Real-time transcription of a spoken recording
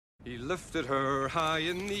He lifted her high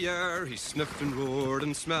in the air, he sniffed and roared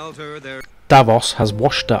and smelled her there. Davos has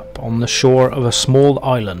washed up on the shore of a small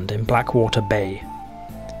island in Blackwater Bay.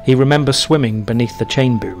 He remembers swimming beneath the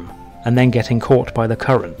chain boom, and then getting caught by the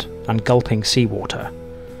current and gulping seawater.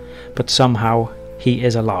 But somehow he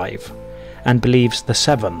is alive, and believes the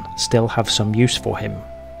Seven still have some use for him.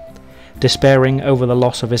 Despairing over the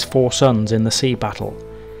loss of his 4 sons in the sea battle,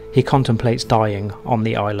 he contemplates dying on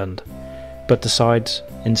the island, but decides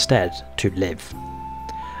instead to live.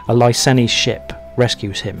 A Lyseni ship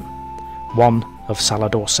rescues him, one of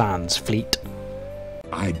Salador San's fleet.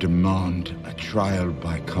 I demand a trial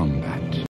by combat.